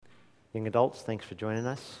Young adults, thanks for joining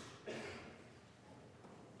us.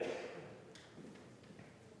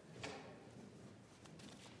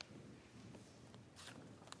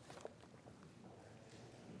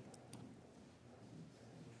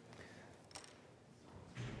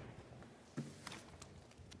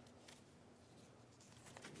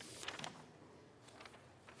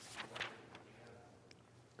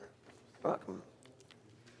 Welcome.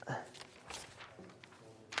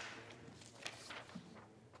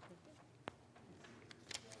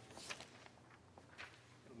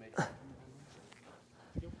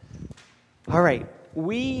 All right,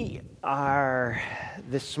 we are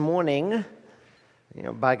this morning,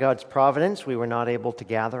 by God's providence, we were not able to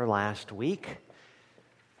gather last week,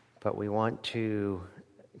 but we want to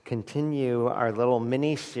continue our little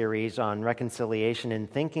mini-series on reconciliation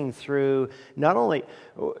and thinking through not only,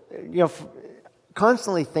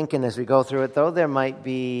 constantly thinking as we go through it, though there might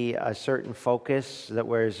be a certain focus that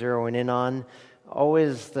we're zeroing in on,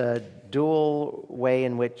 always the dual way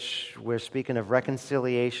in which we're speaking of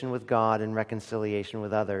reconciliation with God and reconciliation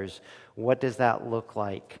with others. What does that look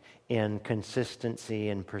like in consistency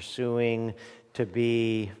and pursuing to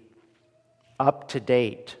be up to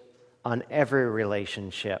date on every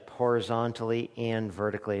relationship, horizontally and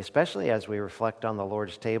vertically, especially as we reflect on the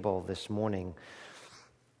Lord's table this morning.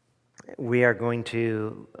 We are going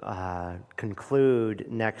to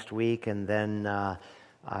conclude next week, and then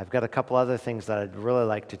I've got a couple other things that I'd really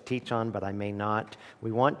like to teach on, but I may not.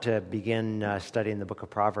 We want to begin studying the book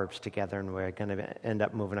of Proverbs together, and we're going to end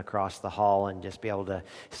up moving across the hall and just be able to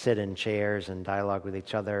sit in chairs and dialogue with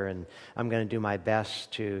each other. And I'm going to do my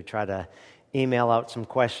best to try to email out some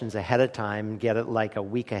questions ahead of time, get it like a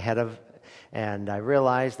week ahead of, and I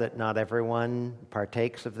realize that not everyone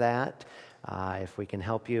partakes of that. If we can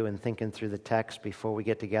help you in thinking through the text before we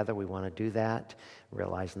get together, we want to do that,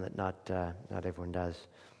 realizing that not everyone does.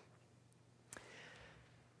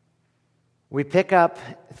 We pick up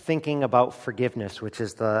thinking about forgiveness, which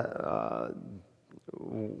is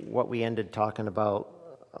what we ended talking about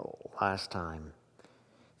last time.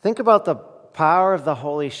 Think about the power of the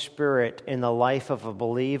Holy Spirit in the life of a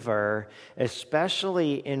believer,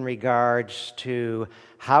 especially in regards to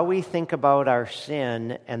how we think about our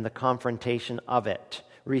sin and the confrontation of it,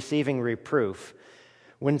 receiving reproof.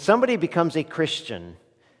 When somebody becomes a Christian,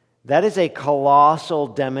 that is a colossal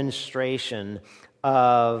demonstration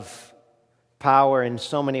of power in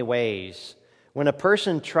so many ways. When a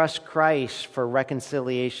person trusts Christ for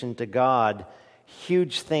reconciliation to God,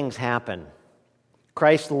 huge things happen.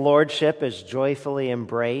 Christ's lordship is joyfully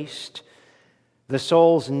embraced. The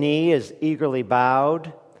soul's knee is eagerly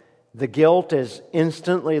bowed. The guilt is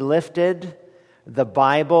instantly lifted. The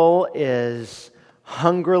Bible is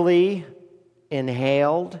hungrily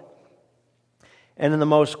inhaled. And in the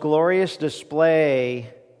most glorious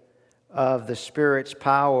display of the Spirit's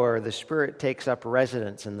power, the Spirit takes up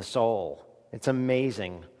residence in the soul. It's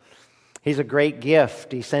amazing. He's a great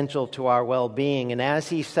gift, essential to our well-being. And as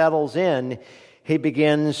he settles in, he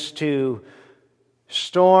begins to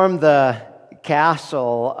storm the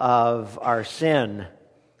castle of our sin.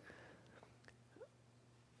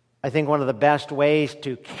 I think one of the best ways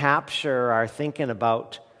to capture our thinking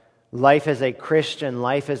about life as a Christian,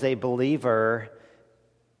 life as a believer,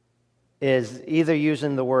 is either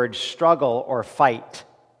using the word struggle or fight.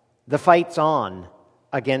 The fight's on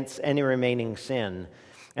against any remaining sin.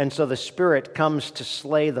 And so the Spirit comes to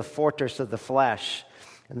slay the fortress of the flesh.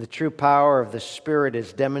 And the true power of the Spirit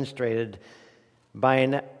is demonstrated by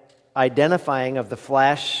an identifying of the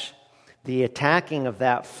flesh, the attacking of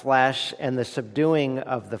that flesh, and the subduing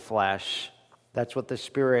of the flesh. That's what the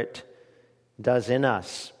Spirit does in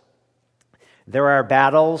us. There are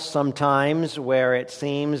battles sometimes where it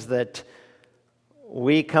seems that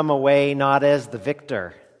we come away not as the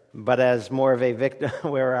victor, but as more of a victim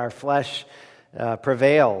where our flesh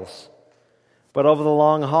prevails. But over the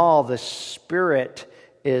long haul, the Spirit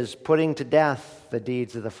is putting to death the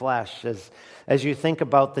deeds of the flesh. As you think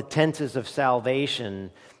about the tenses of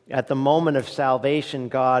salvation, at the moment of salvation,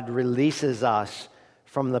 God releases us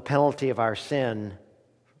from the penalty of our sin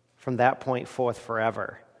from that point forth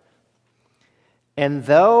forever. And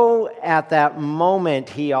though at that moment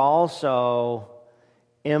he also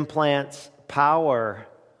implants power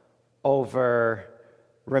over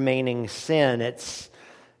remaining sin, it's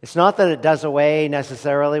not that it does away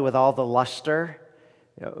necessarily with all the luster.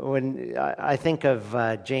 When I think of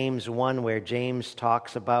James 1, where James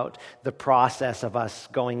talks about the process of us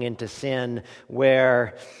going into sin,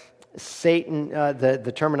 where Satan,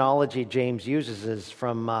 the terminology James uses is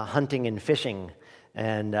from hunting and fishing.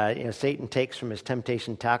 And Satan takes from his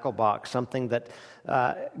temptation tackle box something that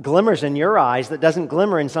glimmers in your eyes that doesn't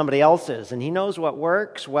glimmer in somebody else's. And he knows what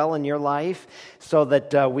works well in your life so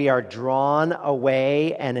that we are drawn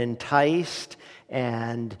away and enticed.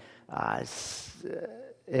 And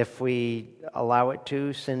if we allow it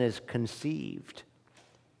to, sin is conceived.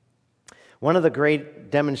 One of the great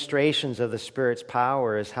demonstrations of the Spirit's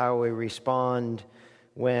power is how we respond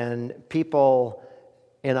when people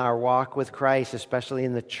in our walk with Christ, especially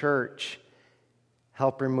in the church,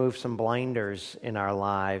 help remove some blinders in our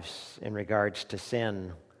lives in regards to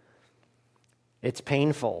sin. It's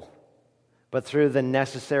painful, but through the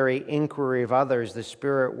necessary inquiry of others, the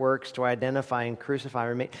Spirit works to identify and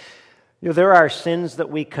crucify. There are sins that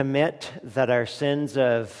we commit that are sins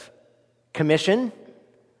of commission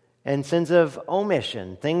and sins of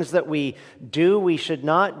omission. Things that we do we should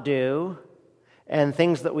not do, and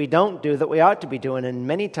things that we don't do that we ought to be doing. And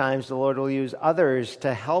many times the Lord will use others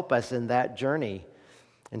to help us in that journey.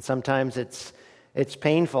 And sometimes it's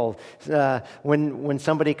painful. When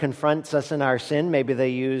somebody confronts us in our sin, maybe they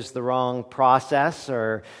use the wrong process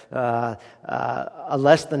or a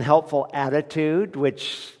less than helpful attitude,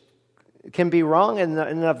 which can be wrong in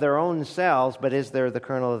and of their own selves, but is there the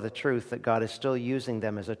kernel of the truth that God is still using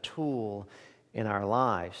them as a tool in our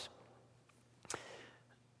lives?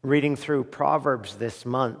 Reading through Proverbs this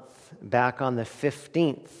month, back on the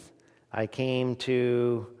 15th, I came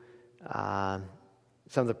to some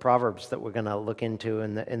of the Proverbs that we're going to look into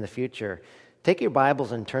in the future. Take your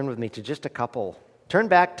Bibles and turn with me to just a couple. Turn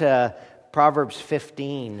back to Proverbs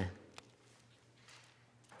 15.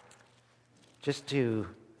 Just to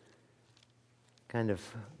kind of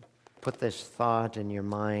put this thought in your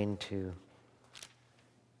mind to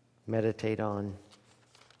meditate on.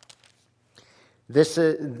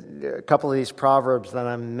 A couple of these Proverbs that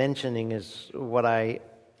I'm mentioning is what I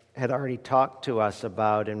had already talked to us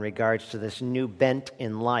about in regards to this new bent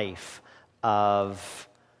in life of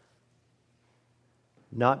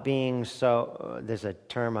not being so, there's a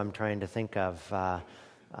term I'm trying to think of,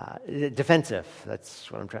 defensive.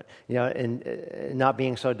 That's what I'm trying, and not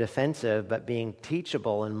being so defensive, but being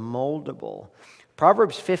teachable and moldable.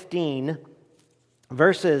 Proverbs 15,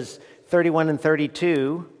 verses 31 and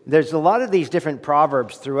 32, there's a lot of these different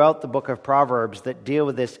proverbs throughout the book of Proverbs that deal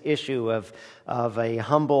with this issue of a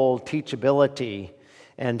humble teachability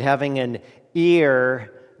and having an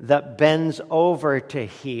ear that bends over to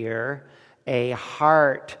hear, a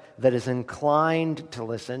heart that is inclined to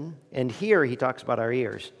listen. And here he talks about our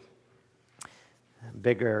ears,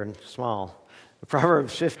 bigger and small.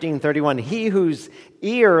 Proverbs 15:31, he whose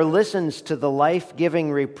ear listens to the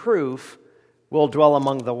life-giving reproof will dwell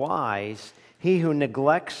among the wise. He who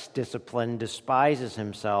neglects discipline despises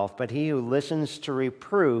himself, but he who listens to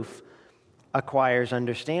reproof acquires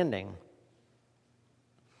understanding.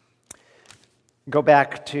 Go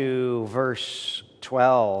back to verse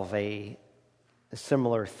 12, a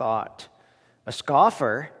similar thought. A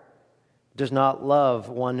scoffer does not love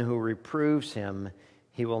one who reproves him.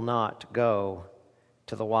 He will not go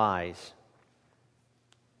to the wise.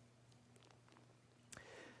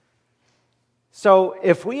 So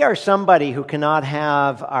if we are somebody who cannot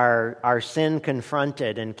have our sin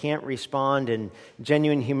confronted and can't respond in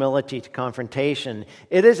genuine humility to confrontation,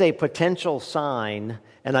 it is a potential sign,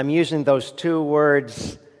 and I'm using those two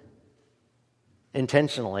words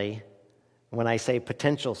intentionally when I say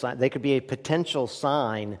potential sign. They could be a potential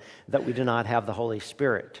sign that we do not have the Holy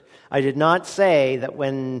Spirit. I did not say that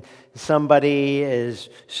when somebody is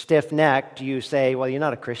stiff-necked, you say, well, you're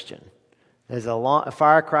not a Christian. There's a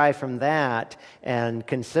far cry from that, and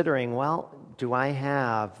considering, well, do I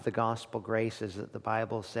have the gospel graces that the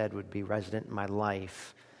Bible said would be resident in my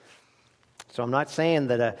life? So I'm not saying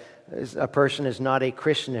that a person is not a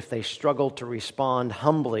Christian if they struggle to respond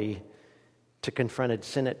humbly to confronted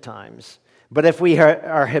sin at times. But if we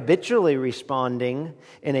are habitually responding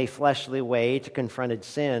in a fleshly way to confronted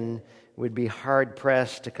sin, we'd be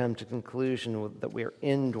hard-pressed to come to the conclusion that we are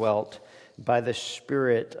indwelt by the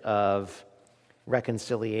Spirit of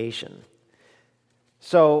reconciliation.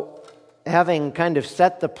 So, having kind of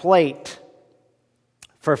set the plate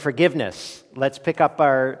for forgiveness, let's pick up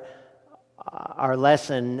our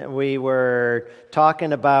lesson. We were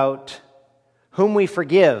talking about whom we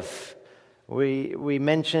forgive. We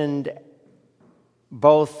mentioned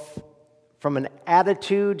both from an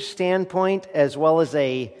attitude standpoint as well as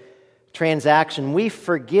a transaction. We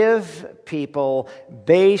forgive people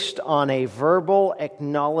based on a verbal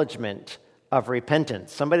acknowledgement of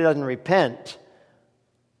repentance. Somebody doesn't repent,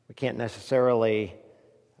 we can't necessarily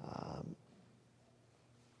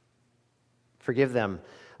forgive them.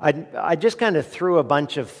 I just kind of threw a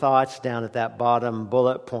bunch of thoughts down at that bottom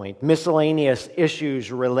bullet point. Miscellaneous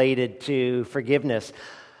issues related to forgiveness.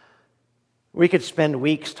 We could spend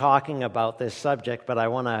weeks talking about this subject, but I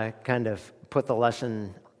want to kind of put the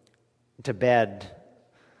lesson to bed.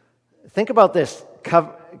 Think about this.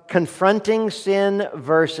 Confronting sin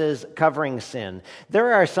versus covering sin.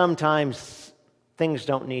 There are sometimes things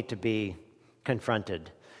don't need to be confronted.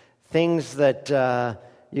 Things that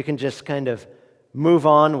you can just kind of move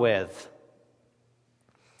on with.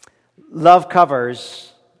 Love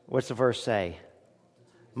covers, what's the verse say?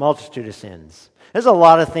 Multitude of sins. There's a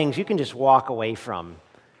lot of things you can just walk away from.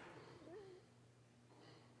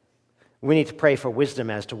 We need to pray for wisdom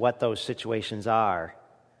as to what those situations are.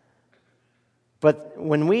 But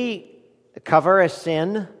when we cover a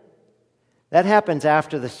sin, that happens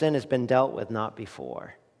after the sin has been dealt with, not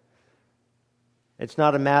before. It's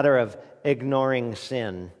not a matter of ignoring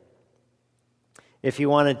sin. If you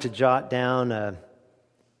wanted to jot down a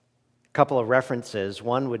couple of references,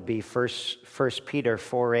 one would be 1 Peter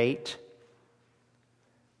 4:8.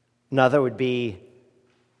 Another would be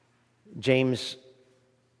James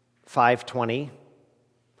 5:20.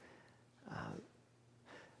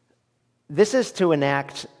 This is to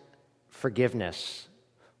enact forgiveness.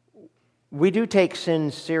 We do take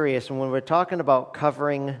sin serious, and when we're talking about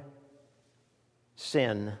covering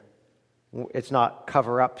sin, it's not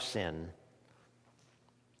cover up sin.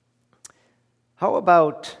 How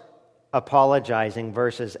about apologizing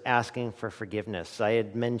versus asking for forgiveness? I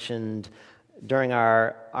had mentioned during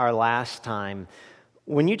our last time,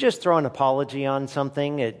 when you just throw an apology on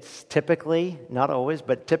something, it's typically, not always,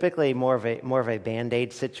 but typically more of a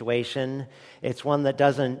Band-Aid situation. It's one that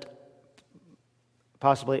doesn't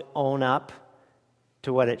possibly own up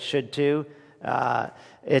to what it should to.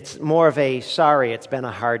 It's more of a sorry, it's been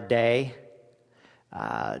a hard day.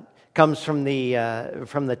 Comes from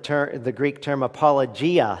the Greek term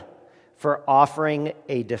apologia, for offering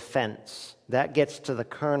a defense. That gets to the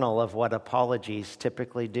kernel of what apologies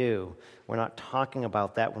typically do. We're not talking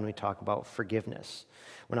about that when we talk about forgiveness.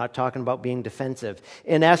 We're not talking about being defensive.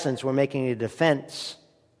 In essence, we're making a defense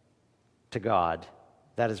to God.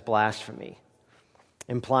 That is blasphemy.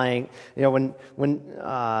 Implying, when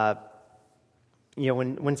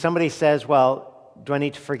somebody says, well, do I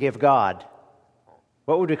need to forgive God?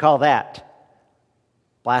 What would we call that?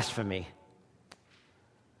 Blasphemy.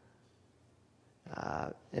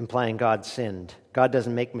 Implying God sinned. God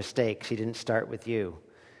doesn't make mistakes. He didn't start with you.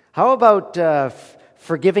 How about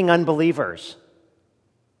forgiving unbelievers?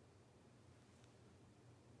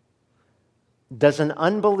 Does an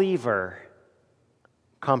unbeliever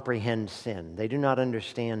comprehend sin? They do not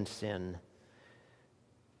understand sin.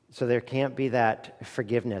 So there can't be that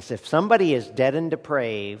forgiveness. If somebody is dead and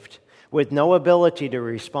depraved with no ability to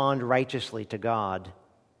respond righteously to God,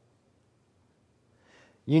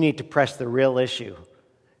 you need to press the real issue,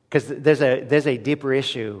 because there's a deeper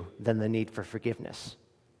issue than the need for forgiveness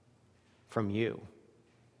from you.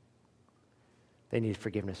 They need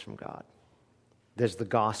forgiveness from God. There's the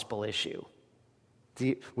gospel issue.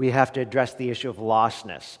 We have to address the issue of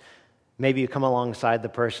lostness. Maybe you come alongside the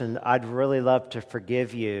person, I'd really love to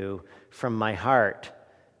forgive you from my heart,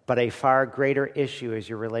 but a far greater issue is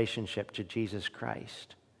your relationship to Jesus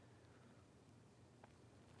Christ.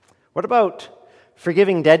 What about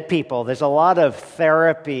forgiving dead people? There's a lot of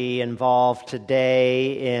therapy involved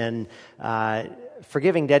today in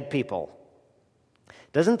forgiving dead people.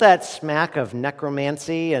 Doesn't that smack of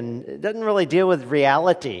necromancy? And it doesn't really deal with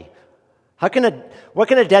reality. What can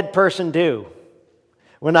a dead person do?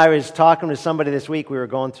 When I was talking to somebody this week, we were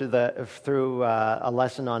going through a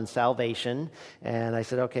lesson on salvation, and I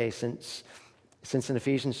said, okay, since in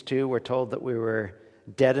Ephesians 2 we're told that we were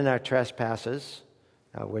dead in our trespasses,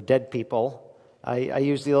 we're dead people. I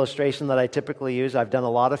use the illustration that I typically use. I've done a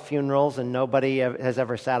lot of funerals, and nobody has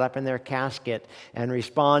ever sat up in their casket and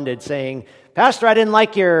responded saying, Pastor, I didn't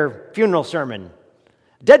like your funeral sermon.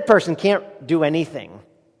 A dead person can't do anything.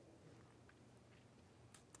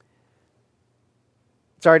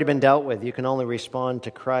 It's already been dealt with. You can only respond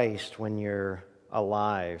to Christ when you're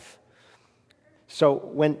alive. So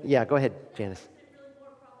go ahead, Janice.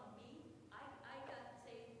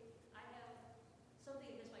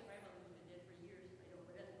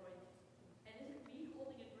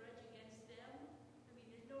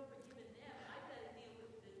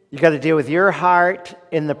 You got to deal with your heart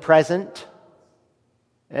in the present,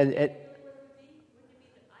 and it.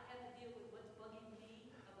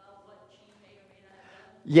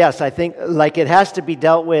 Yes, I think it has to be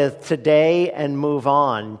dealt with today and move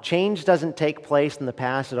on. Change doesn't take place in the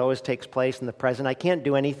past; it always takes place in the present. I can't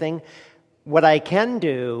do anything. What I can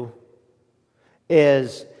do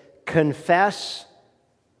is confess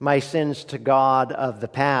my sins to God of the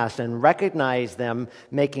past and recognize them,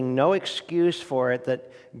 making no excuse for it,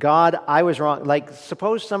 that God, I was wrong. Like,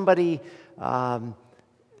 suppose somebody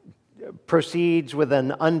proceeds with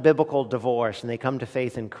an unbiblical divorce and they come to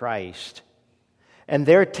faith in Christ, and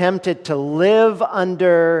they're tempted to live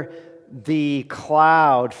under the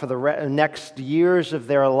cloud for the next years of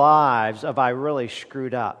their lives of, I really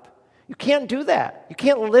screwed up. You can't do that. You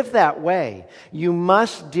can't live that way. You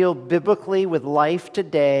must deal biblically with life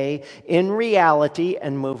today in reality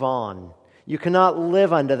and move on. You cannot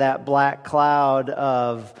live under that black cloud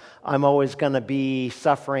of, I'm always going to be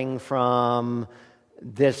suffering from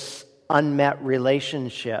this unmet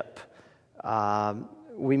relationship.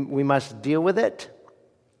 We must deal with it.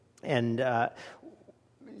 And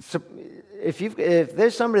so if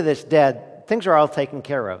there's somebody that's dead, things are all taken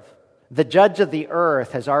care of. The judge of the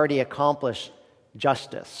earth has already accomplished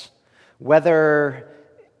justice, whether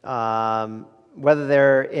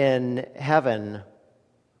they're in heaven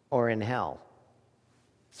or in hell.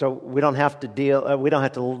 So we don't have to deal. We don't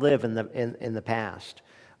have to live in the past.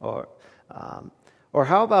 Or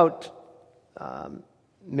how about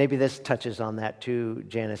maybe this touches on that too,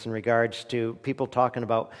 Janice, in regards to people talking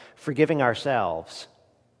about forgiving ourselves.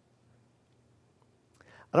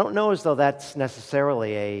 I don't know as though that's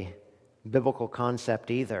necessarily a biblical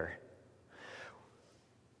concept either.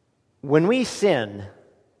 When we sin,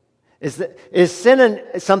 is sin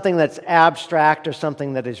something that's abstract or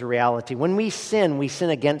something that is reality? When we sin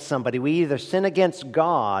against somebody. We either sin against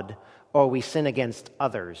God or we sin against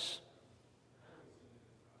others.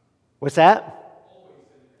 What's that?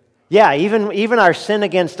 Yeah, even our sin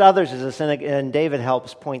against others is a sin, and David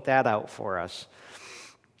helps point that out for us.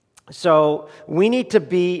 So we need to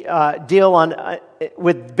deal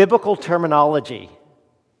with biblical terminology.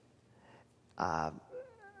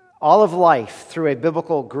 All of life through a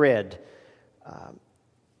biblical grid.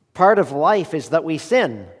 Part of life is that we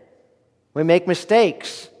sin. We make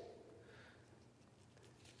mistakes.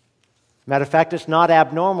 Matter of fact, it's not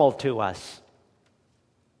abnormal to us.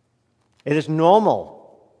 It is normal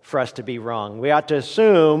for us to be wrong. We ought to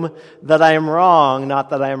assume that I am wrong,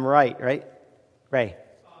 not that I am right, right? Ray?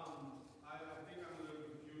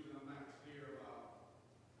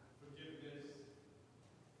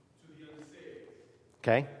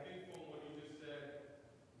 Okay. I think from what you just said,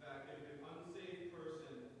 that if an unsaved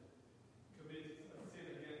person commits a sin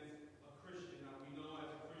against a Christian, now we know as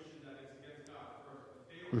a Christian that it's against God first, but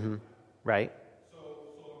they don't do that. Right.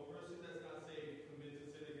 So a person that's not saved commits a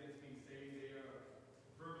sin against me, say they are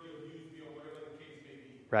verbally abused me or whatever the case may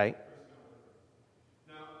be. Right.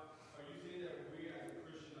 Now, are you saying that we as a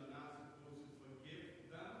Christian are not supposed to forgive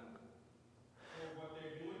them for what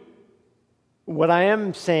they're doing? What I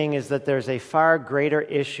am saying is that there's a far greater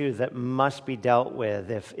issue that must be dealt with.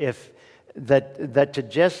 If to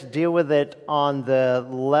just deal with it on the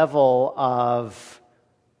level of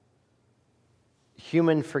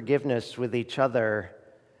human forgiveness with each other,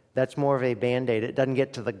 that's more of a Band-Aid. It doesn't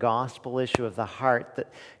get to the gospel issue of the heart,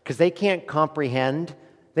 because they can't comprehend.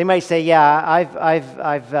 They might say, "Yeah,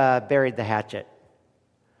 I've buried the hatchet."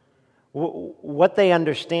 What they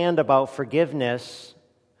understand about forgiveness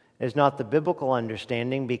is not the biblical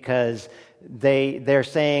understanding, because they're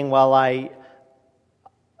saying, well,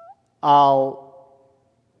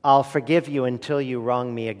 I'll forgive you until you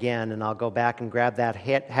wrong me again, and I'll go back and grab that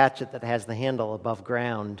hatchet that has the handle above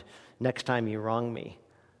ground next time you wrong me.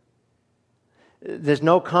 There's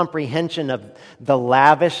no comprehension of the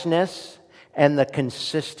lavishness and the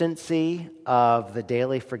consistency of the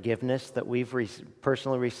daily forgiveness that we've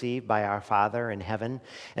personally received by our Father in heaven.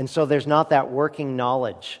 And so there's not that working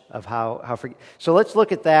knowledge of how so let's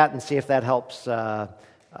look at that and see if that helps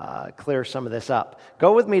clear some of this up.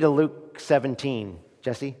 Go with me to Luke 17.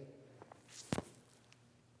 Jesse? Are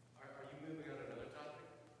you moving on another topic?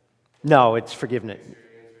 No, it's forgiveness.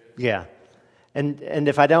 Yeah. And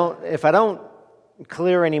if I don't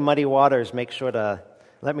clear any muddy waters, make sure to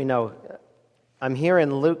let me know. I'm here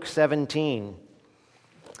in Luke 17.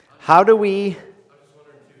 How do we... I'm just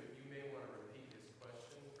wondering, too, you may want to repeat his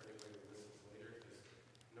question for anybody who listens later, because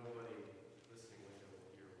nobody listening later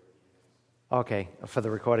will hear what he has. Okay, for the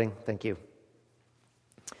recording, thank you.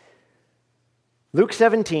 Luke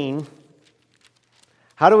 17,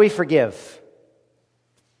 how do we forgive?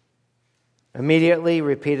 Immediately,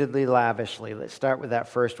 repeatedly, lavishly. Let's start with that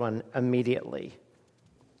first one, immediately.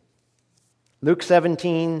 Luke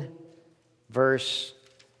 17, verse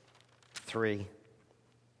 3.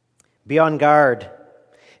 Be on guard.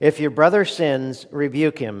 If your brother sins,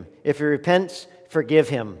 rebuke him. If he repents, forgive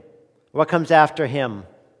him. What comes after him?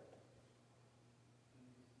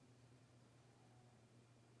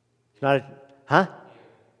 Not, huh?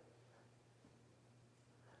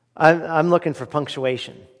 I'm looking for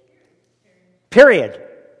punctuation. Period.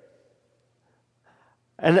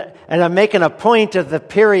 And I'm making a point of the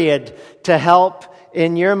period to help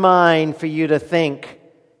in your mind for you to think,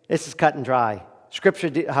 this is cut and dry.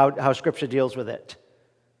 Scripture, how Scripture deals with it.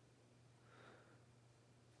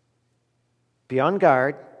 Be on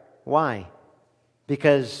guard. Why?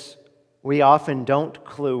 Because we often don't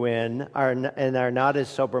clue in and are not as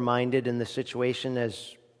sober-minded in the situation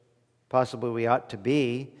as possibly we ought to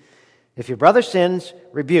be. If your brother sins,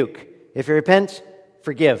 rebuke. If he repents,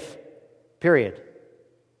 forgive. Period.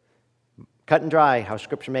 Cut and dry, how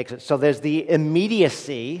Scripture makes it. So there's the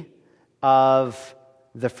immediacy of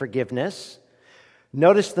the forgiveness.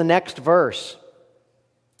 Notice the next verse,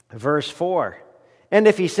 verse 4. And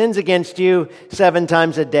if he sins against you 7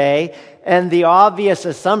 times a day, and the obvious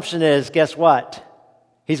assumption is, guess what?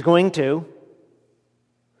 He's going to.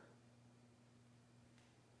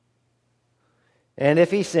 And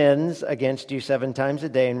if he sins against you 7 times a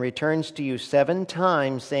day and returns to you 7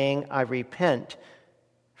 times saying, I repent,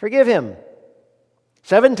 forgive him.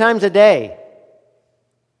 7 times a day.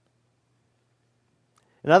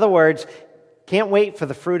 In other words, can't wait for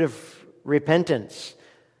the fruit of repentance.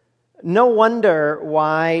 No wonder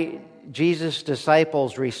why Jesus'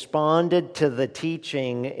 disciples responded to the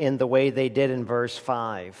teaching in the way they did in verse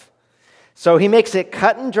 5. So he makes it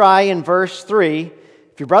cut and dry in verse 3.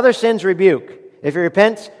 If your brother sins, rebuke. If he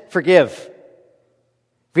repents, forgive.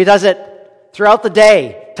 If he does it throughout the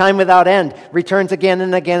day, time without end, returns again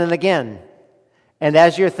and again and again. And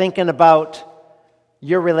as you're thinking about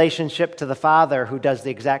your relationship to the Father who does the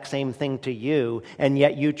exact same thing to you, and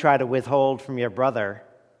yet you try to withhold from your brother,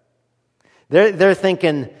 they're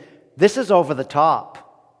thinking, this is over the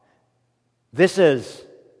top. This is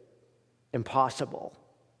impossible.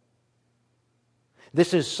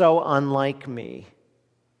 This is so unlike me.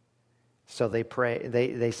 So they pray.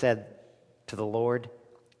 They said to the Lord,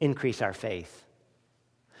 increase our faith.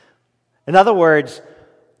 In other words,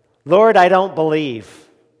 Lord, I don't believe.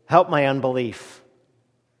 Help my unbelief.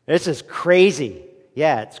 This is crazy.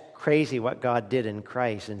 Yeah, it's crazy what God did in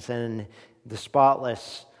Christ and sending the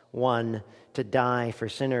spotless one to die for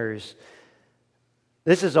sinners.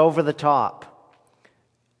 This is over the top.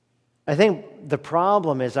 I think the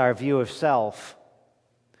problem is our view of self.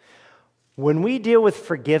 When we deal with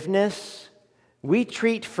forgiveness, we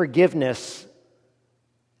treat forgiveness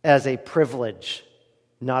as a privilege,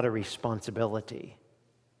 not a responsibility.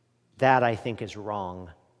 That, I think, is wrong.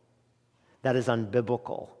 That is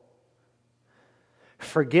unbiblical.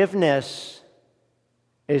 Forgiveness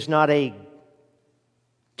is not a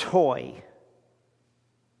toy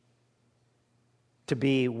to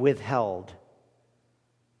be withheld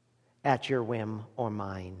at your whim or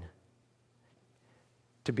mine,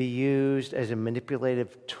 to be used as a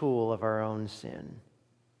manipulative tool of our own sin.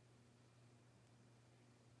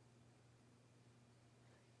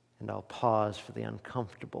 And I'll pause for the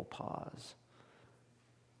uncomfortable pause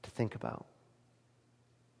to think about.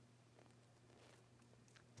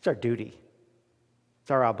 It's our duty.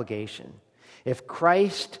 It's our obligation. If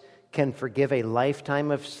Christ can forgive a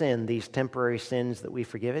lifetime of sin, these temporary sins that we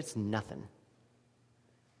forgive, it's nothing.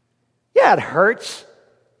 Yeah, it hurts.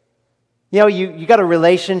 You know, you got a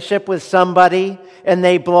relationship with somebody and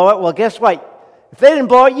they blow it. Well, guess what? If they didn't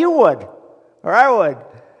blow it, you would. Or I would.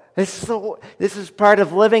 This is part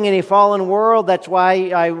of living in a fallen world. That's why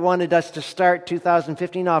I wanted us to start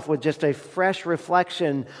 2015 off with just a fresh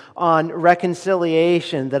reflection on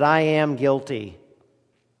reconciliation, that I am guilty.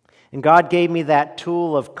 And God gave me that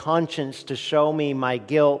tool of conscience to show me my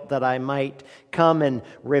guilt, that I might come and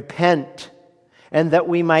repent, and that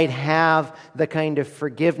we might have the kind of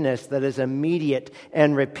forgiveness that is immediate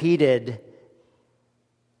and repeated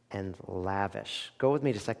and lavish. Go with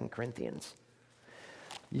me to 2 Corinthians.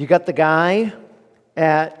 You got the guy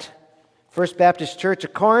at First Baptist Church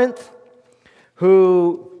of Corinth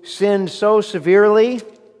who sinned so severely,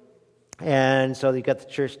 and so you got the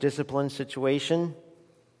church discipline situation.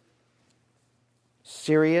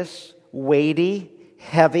 Serious, weighty,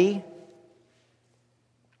 heavy.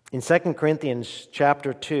 In 2 Corinthians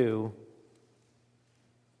chapter 2,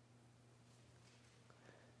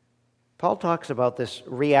 Paul talks about this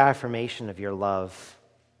reaffirmation of your love.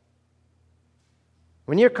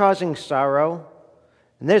 When you're causing sorrow,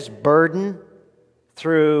 and there's burden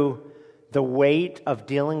through the weight of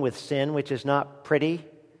dealing with sin, which is not pretty,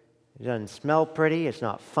 it doesn't smell pretty, it's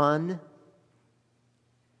not fun.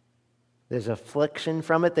 There's affliction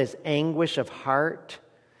from it, there's anguish of heart.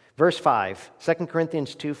 Verse 5, 2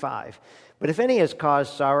 Corinthians 2:5. But if any has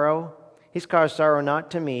caused sorrow, He's caused sorrow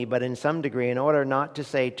not to me, but in some degree, in order not to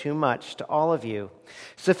say too much to all of you.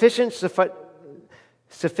 Sufficient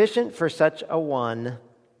for such a one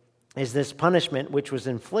is this punishment which was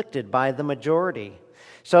inflicted by the majority,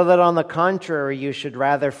 so that on the contrary you should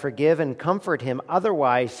rather forgive and comfort him.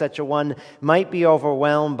 Otherwise, such a one might be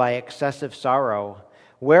overwhelmed by excessive sorrow.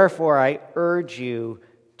 Wherefore, I urge you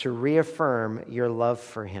to reaffirm your love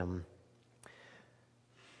for him.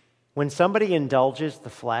 When somebody indulges the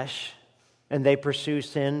flesh and they pursue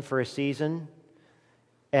sin for a season,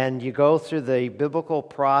 and you go through the biblical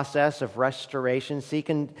process of restoration,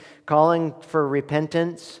 calling for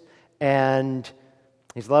repentance, and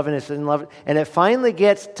he's loving his sin, and it finally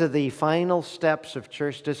gets to the final steps of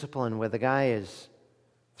church discipline where the guy is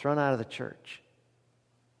thrown out of the church.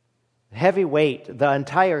 Heavy weight. The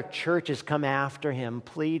entire church has come after him,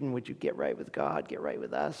 pleading, would you get right with God, get right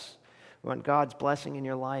with us? We want God's blessing in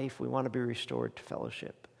your life. We want to be restored to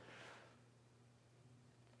fellowship.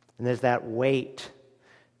 And there's that weight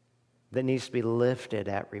that needs to be lifted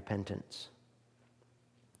at repentance.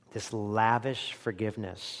 This lavish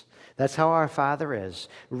forgiveness. That's how our Father is,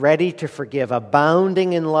 ready to forgive,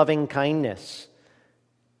 abounding in loving kindness.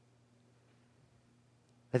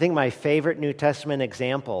 I think my favorite New Testament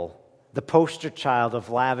example, the poster child of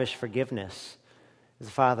lavish forgiveness, is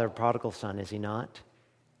the father of prodigal son, is he not?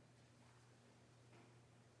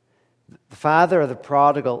 The father of the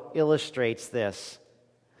prodigal illustrates this.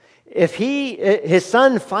 If his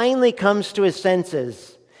son finally comes to his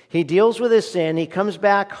senses, he deals with his sin, he comes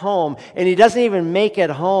back home, and he doesn't even make it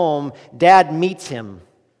home, dad meets him.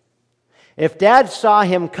 If dad saw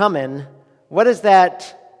him coming, what does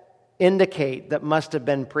that indicate that must have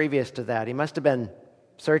been previous to that? He must have been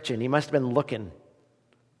searching, he must have been looking.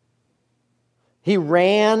 He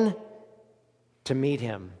ran to meet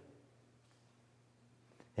him.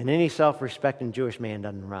 And any self-respecting Jewish man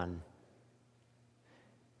doesn't run.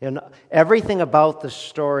 And everything about the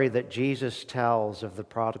story that Jesus tells of the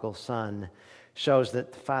prodigal son shows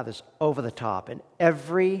that the father's over the top in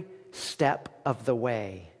every step of the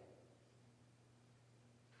way.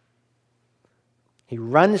 He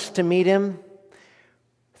runs to meet him,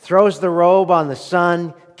 throws the robe on the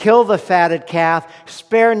son, kill the fatted calf,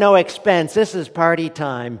 spare no expense. This is party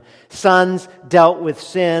time. Son's dealt with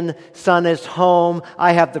sin. Son is home.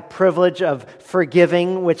 I have the privilege of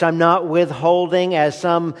forgiving, which I'm not withholding as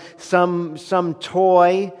some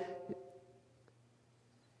toy,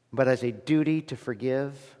 but as a duty to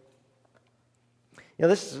forgive. You know,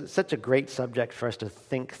 this is such a great subject for us to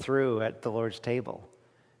think through at the Lord's table.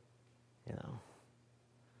 You know,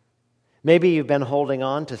 maybe you've been holding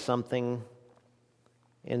on to something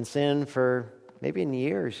in sin for maybe in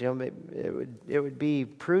years. You know, it would be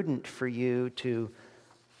prudent for you to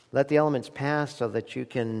let the elements pass so that you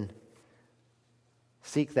can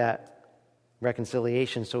seek that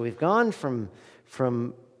reconciliation. So we've gone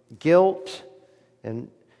from guilt and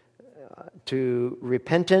to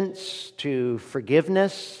repentance to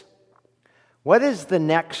forgiveness. What is the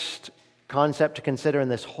next concept to consider in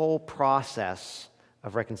this whole process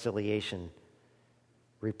of reconciliation?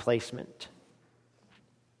 Replacement.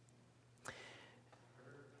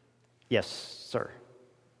 Yes, sir.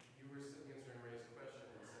 You were answering Ray's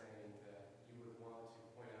question and saying that you would want to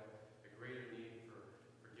point out the greater need for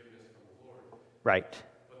forgiveness from the Lord. Right.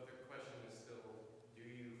 But the question is still, do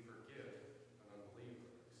you forgive an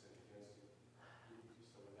unbeliever who sinned against you?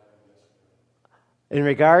 So would that be yes or no? In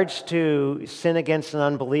regards to sin against an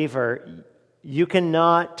unbeliever, you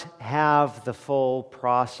cannot have the full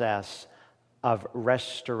process of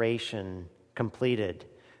restoration completed.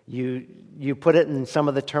 You put it in some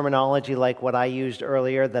of the terminology like what I used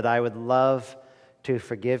earlier, that I would love to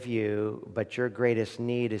forgive you, but your greatest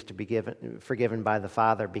need is to be forgiven by the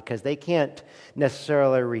Father, because they can't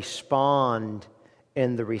necessarily respond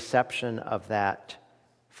in the reception of that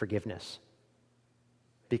forgiveness,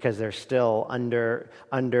 because they're still under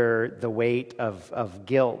the weight of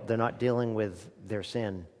guilt. They're not dealing with their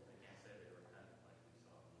sin.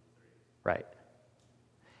 Right.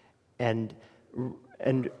 And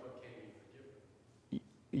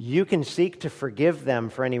you can seek to forgive them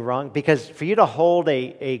for any wrong, because for you to hold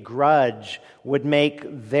a grudge would make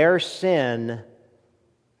their sin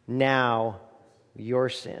now your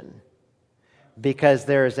sin, because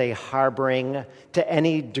there is a harboring to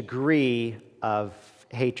any degree of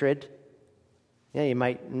hatred. Yeah, you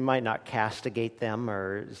might not castigate them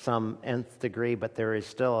or some nth degree, but there is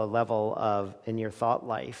still a level of, in your thought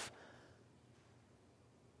life,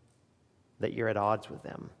 that you're at odds with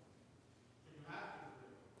them.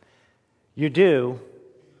 You do,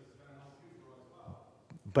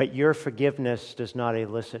 But your forgiveness does not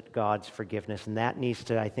elicit God's forgiveness, and that needs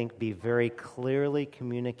to, I think, be very clearly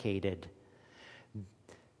communicated.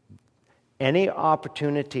 Any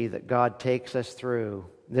opportunity that God takes us through,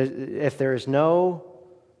 if there is no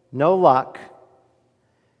luck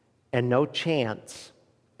and no chance,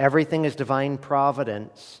 everything is divine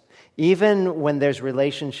providence. Even when there's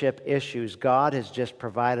relationship issues, God has just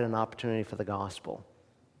provided an opportunity for the gospel.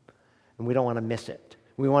 And we don't want to miss it.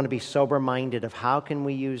 We want to be sober-minded of how can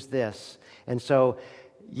we use this. And so,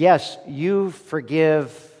 yes, you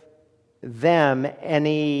forgive them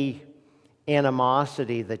any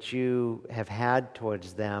animosity that you have had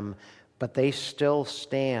towards them, but they still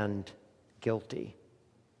stand guilty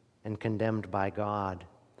and condemned by God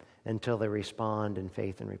until they respond in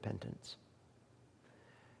faith and repentance.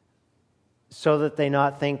 So that they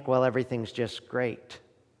not think, well, everything's just great,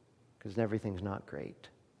 because everything's not great.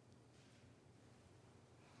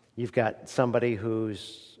 You've got somebody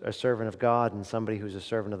who's a servant of God and somebody who's a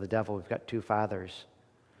servant of the devil. We've got two fathers.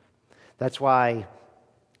 That's why,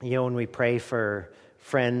 when we pray for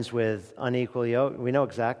friends with unequal yoke, we know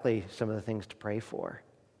exactly some of the things to pray for.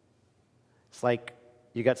 It's like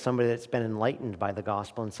you got somebody that's been enlightened by the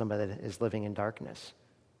gospel and somebody that is living in darkness.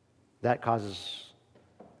 That causes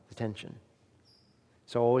the tension.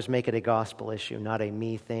 So always make it a gospel issue, not a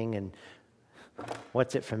me thing. And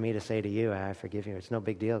what's it for me to say to you, I forgive you? It's no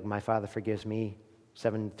big deal. My Father forgives me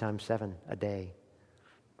 7 times 7 a day.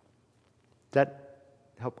 Does that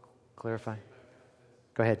help clarify?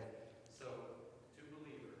 Go ahead. So, to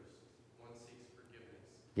believers, one seeks forgiveness.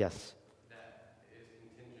 Yes. That is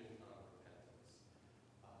contingent on repentance.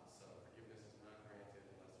 So, forgiveness is not granted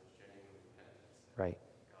unless there's genuine repentance. Right.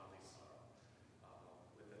 Godly sorrow.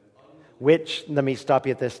 Which, let me stop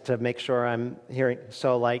you at this to make sure I'm hearing.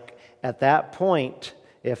 So, like, at that point,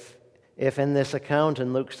 if in this account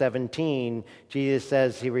in Luke 17, Jesus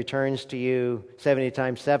says he returns to you 70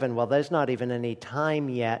 times 7, well, there's not even any time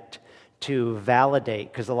yet to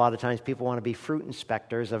validate, because a lot of times people want to be fruit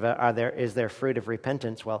inspectors of is there fruit of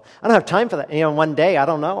repentance? Well, I don't have time for that. One day, I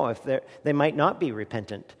don't know if they might not be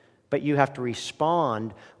repentant, but you have to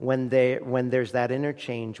respond when there's that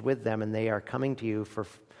interchange with them and they are coming to you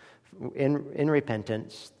in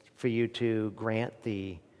repentance for you to grant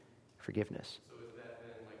the forgiveness. So is that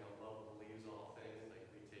then like a love believes all things, like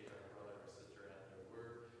we take our brother or sister at their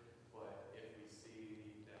word, but if we see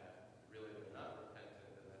that really they're not repentant,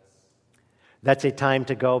 then that's a time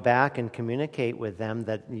to go back and communicate with them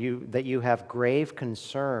that you have grave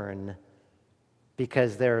concern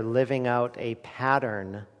because they're living out a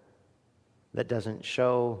pattern that doesn't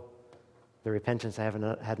show the repentance. I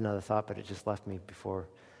haven't had another thought, but it just left me before.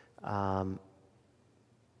 It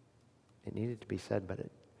needed to be said, but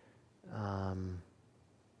it...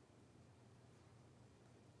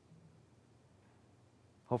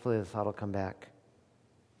 hopefully the thought will come back.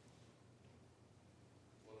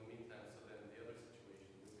 well, in the meantime, so then the other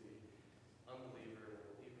situation would be unbeliever and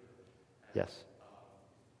believer. And, Yes.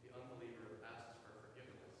 the unbeliever asks for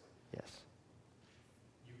forgiveness. Yes.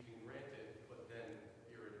 You can grant it, but then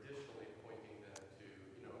you're additionally pointing them to,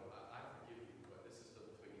 I forgive you, but this is still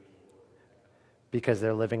between you and the Lord. Because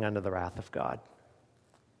they're living under the wrath of God.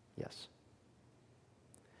 Yes.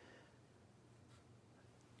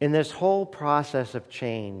 In this whole process of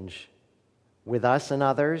change, with us and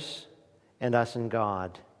others, and us and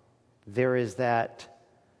God, there is that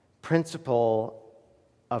principle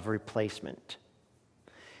of replacement.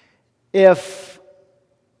 If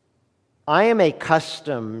I am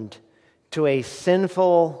accustomed to a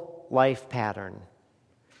sinful life pattern,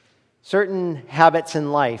 certain habits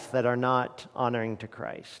in life that are not honoring to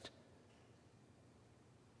Christ,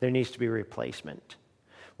 there needs to be replacement.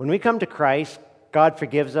 When we come to Christ, God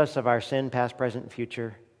forgives us of our sin, past, present, and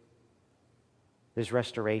future. There's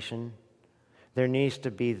restoration. There needs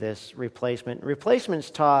to be this replacement.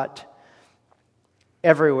 Replacement's taught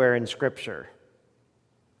everywhere in Scripture.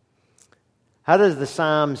 How does the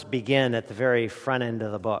Psalms begin at the very front end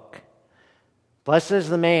of the book? Blessed is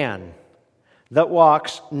the man that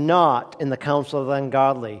walks not in the counsel of the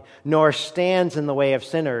ungodly, nor stands in the way of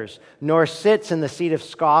sinners, nor sits in the seat of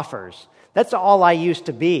scoffers. That's all I used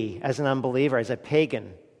to be as an unbeliever, as a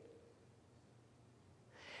pagan.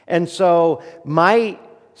 And so my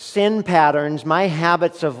sin patterns, my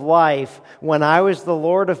habits of life, when I was the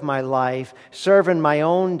Lord of my life, serving my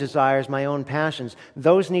own desires, my own passions,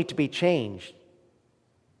 those need to be changed.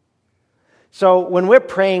 So when we're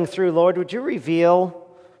praying through, Lord, would you reveal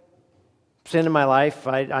sin in my life?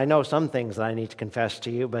 I know some things that I need to confess to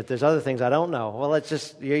you, but there's other things I don't know. Well,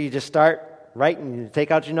 you just start writing. You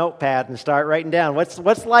take out your notepad and start writing down.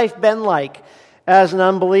 What's life been like? as an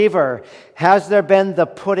unbeliever? Has there been the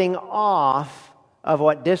putting off of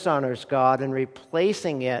what dishonors God and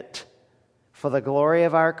replacing it for the glory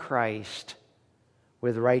of our Christ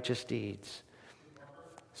with righteous deeds?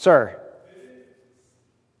 Sir?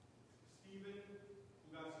 Stephen,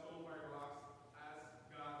 who got stoned by rocks,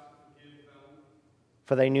 asked God to forgive them.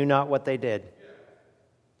 For they knew not what they did.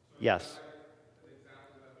 Yes. An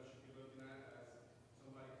example that we should be looking at as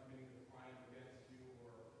somebody committing a crime against you,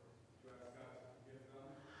 or to ask God to forgive them.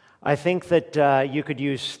 I think that you could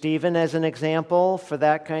use Stephen as an example for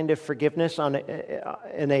that kind of forgiveness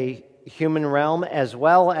in a human realm, as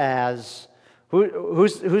well as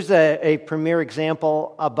who's a premier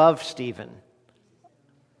example above Stephen?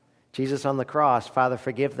 Jesus on the cross. Father,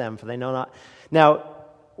 forgive them, for they know not. Now,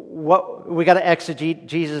 we got to exegete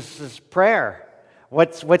Jesus' prayer.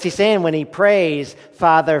 What's he saying when he prays,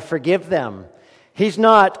 Father, forgive them? He's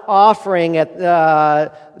not offering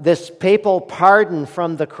this papal pardon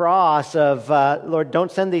from the cross of, Lord,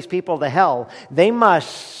 don't send these people to hell. They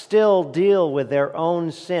must still deal with their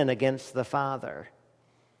own sin against the Father.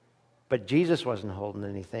 But Jesus wasn't holding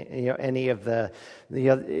anything, any of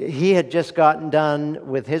he had just gotten done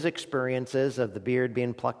with his experiences of the beard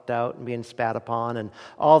being plucked out and being spat upon and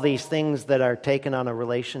all these things that are taken on a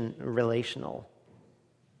relational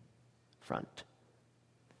front.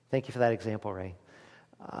 Thank you for that example, Ray.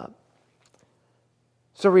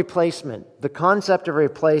 So replacement, the concept of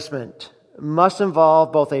replacement must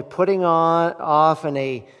involve both a putting off and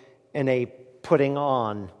a putting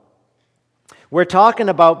on. We're talking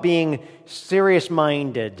about being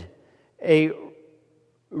serious-minded, a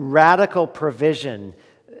radical provision.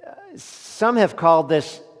 Some have called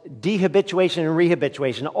this dehabituation and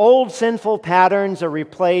rehabituation. Old sinful patterns are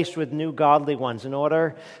replaced with new godly ones in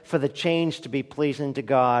order for the change to be pleasing to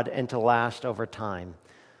God and to last over time.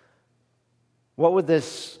 What would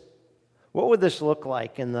this look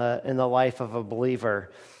like in the life of a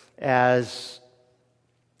believer as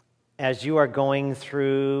you are going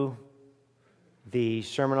through the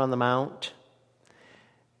Sermon on the Mount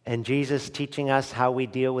and Jesus teaching us how we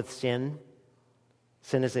deal with sin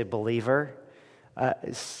as a believer,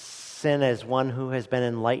 sin as one who has been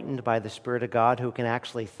enlightened by the Spirit of God, who can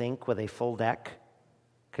actually think with a full deck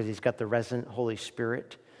because he's got the resident Holy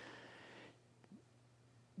Spirit.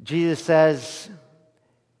 Jesus says,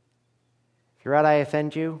 if your right eye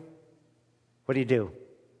offend you, what do?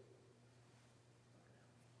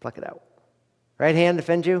 Pluck it out. Right hand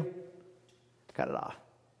offend you? Cut it off.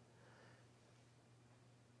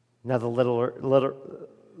 Another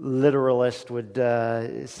literalist would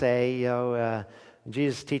say,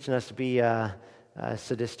 Jesus is teaching us to be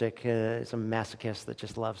sadistic, some masochist that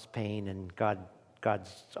just loves pain, and God's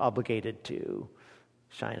obligated to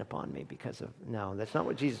shine upon me because of... No, that's not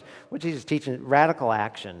what Jesus is teaching. Radical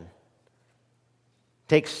action.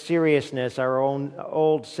 Take seriousness, our own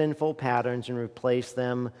old sinful patterns, and replace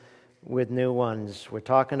them with new ones. We're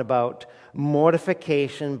talking about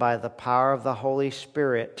mortification by the power of the Holy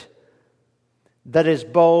Spirit that is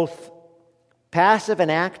both passive and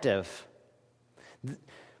active.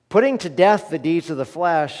 Putting to death the deeds of the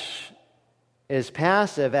flesh is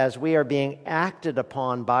passive as we are being acted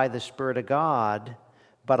upon by the Spirit of God,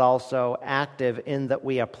 but also active in that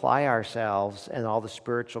we apply ourselves and all the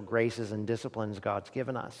spiritual graces and disciplines God's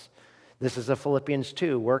given us. This is a Philippians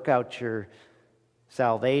 2. Work out your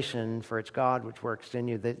salvation, for it's God which works in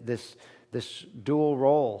you. This dual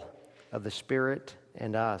role of the Spirit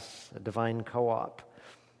and us, a divine co-op.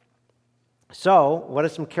 So, what are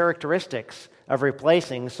some characteristics of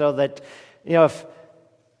replacing so that, if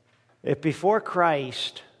before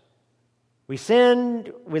Christ we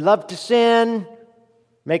sinned, we loved to sin,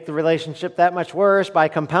 make the relationship that much worse by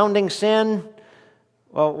compounding sin,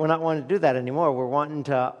 well, we're not wanting to do that anymore. We're wanting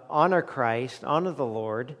to honor Christ, honor the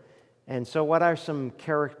Lord. And so what are some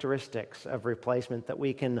characteristics of replacement that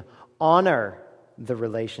we can honor the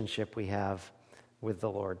relationship we have with the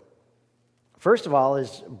Lord? First of all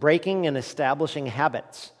is breaking and establishing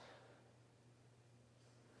habits.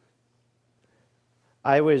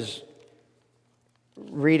 I was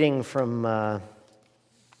reading from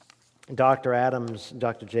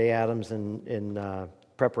Dr. J. Adams in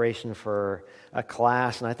preparation for a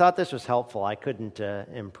class, and I thought this was helpful. I couldn't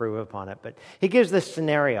improve upon it, but he gives this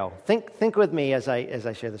scenario. Think with me as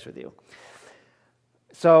I share this with you.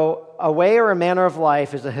 So, a way or a manner of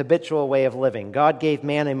life is a habitual way of living. God gave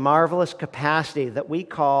man a marvelous capacity that we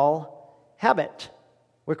call habit.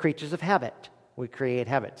 We're creatures of habit. We create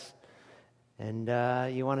habits. And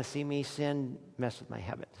you want to see me sin? Mess with my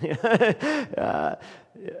habit.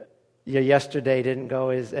 Your yesterday didn't go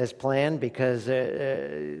as planned, because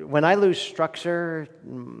when I lose structure,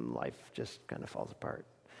 life just kind of falls apart.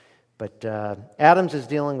 But Adams is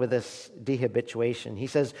dealing with this dehabituation. He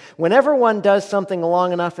says, whenever one does something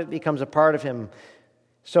long enough, it becomes a part of him.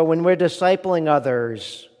 So when we're discipling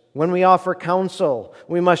others, when we offer counsel,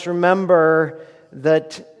 we must remember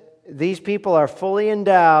that these people are fully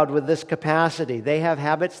endowed with this capacity. They have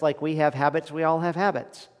habits like we have habits. We all have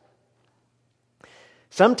habits.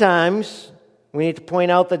 Sometimes we need to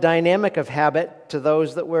point out the dynamic of habit to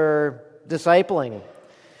those that we're discipling.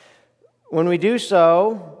 When we do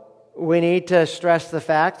so, we need to stress the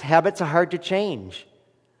fact habits are hard to change.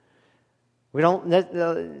 We don't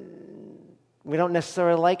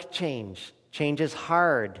necessarily like change. Change is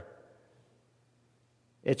hard.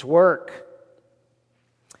 It's work.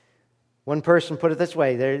 One person put it this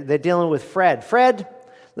way. They're dealing with Fred. Fred,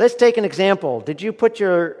 let's take an example. Did you put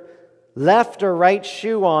your left or right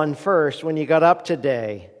shoe on first when you got up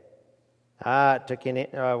today? It took you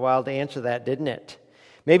a while to answer that, didn't it?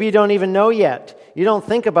 Maybe you don't even know yet. You don't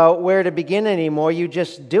think about where to begin anymore. You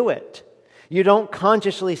just do it. You don't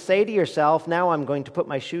consciously say to yourself, now I'm going to put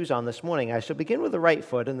my shoes on this morning. I shall begin with the right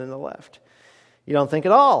foot and then the left. You don't think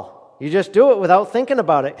at all. You just do it without thinking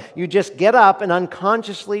about it. You just get up and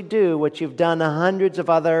unconsciously do what you've done hundreds of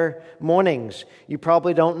other mornings. You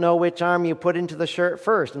probably don't know which arm you put into the shirt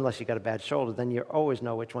first, unless you got a bad shoulder. Then you always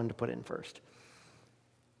know which one to put in first.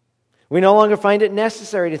 We no longer find it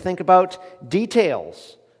necessary to think about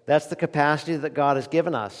details. That's the capacity that God has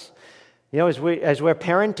given us. You know, as we're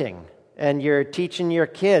parenting and you're teaching your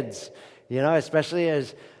kids, you know, especially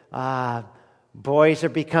as boys are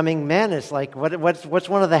becoming men, it's like, what's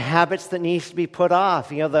one of the habits that needs to be put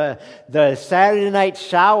off? You know, the Saturday night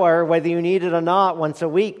shower, whether you need it or not, once a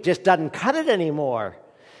week, just doesn't cut it anymore.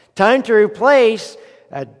 Time to replace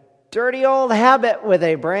a dirty old habit with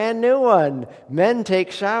a brand new one. Men take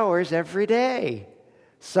showers every day.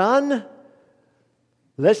 Son,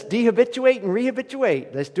 let's dehabituate and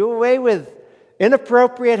rehabituate. Let's do away with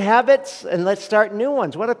inappropriate habits and let's start new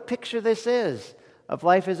ones. What a picture this is of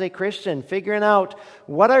life as a Christian. Figuring out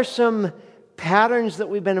what are some patterns that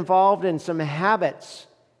we've been involved in, some habits.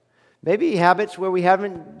 Maybe habits where we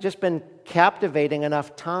haven't just been captivating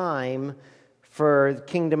enough time for the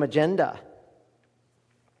kingdom agenda.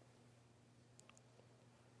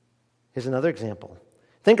 Here's another example.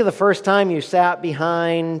 Think of the first time you sat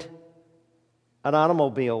behind an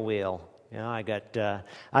automobile wheel. You know,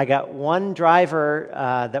 I got one driver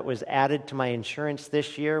that was added to my insurance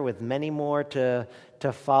this year, with many more to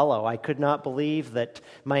follow. I could not believe that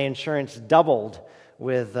my insurance doubled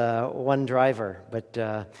with one driver.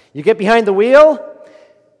 But you get behind the wheel,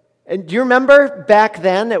 and do you remember back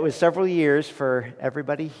then? It was several years for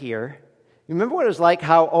everybody here. You remember what it was like,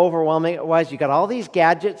 how overwhelming it was? You got all these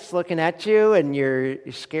gadgets looking at you, and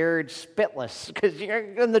you're scared spitless because you're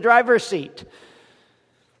in the driver's seat.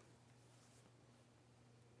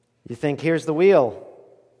 You think, here's the wheel.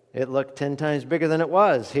 It looked 10 times bigger than it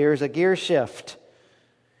was. Here's a gear shift.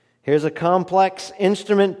 Here's a complex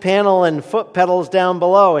instrument panel and foot pedals down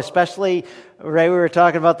below, especially, right, we were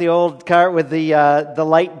talking about the old car with the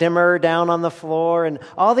light dimmer down on the floor and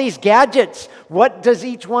all these gadgets. What does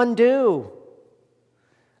each one do?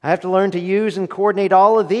 I have to learn to use and coordinate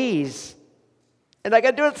all of these. And I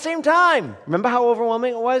got to do it at the same time. Remember how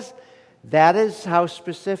overwhelming it was? That is how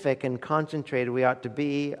specific and concentrated we ought to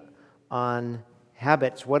be on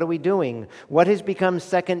habits. What are we doing? What has become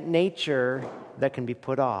second nature that can be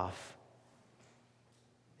put off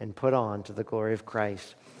and put on to the glory of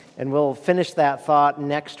Christ? And we'll finish that thought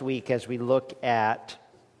next week as we look at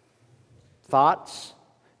thoughts,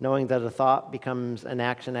 knowing that a thought becomes an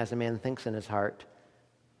action as a man thinks in his heart.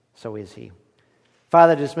 So is he.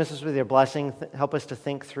 Father, dismiss us with your blessing. Help us to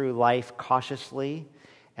think through life cautiously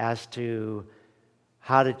as to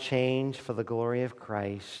how to change for the glory of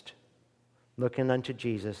Christ. Looking unto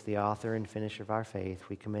Jesus, the author and finisher of our faith,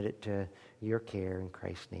 we commit it to your care. In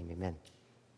Christ's name, amen.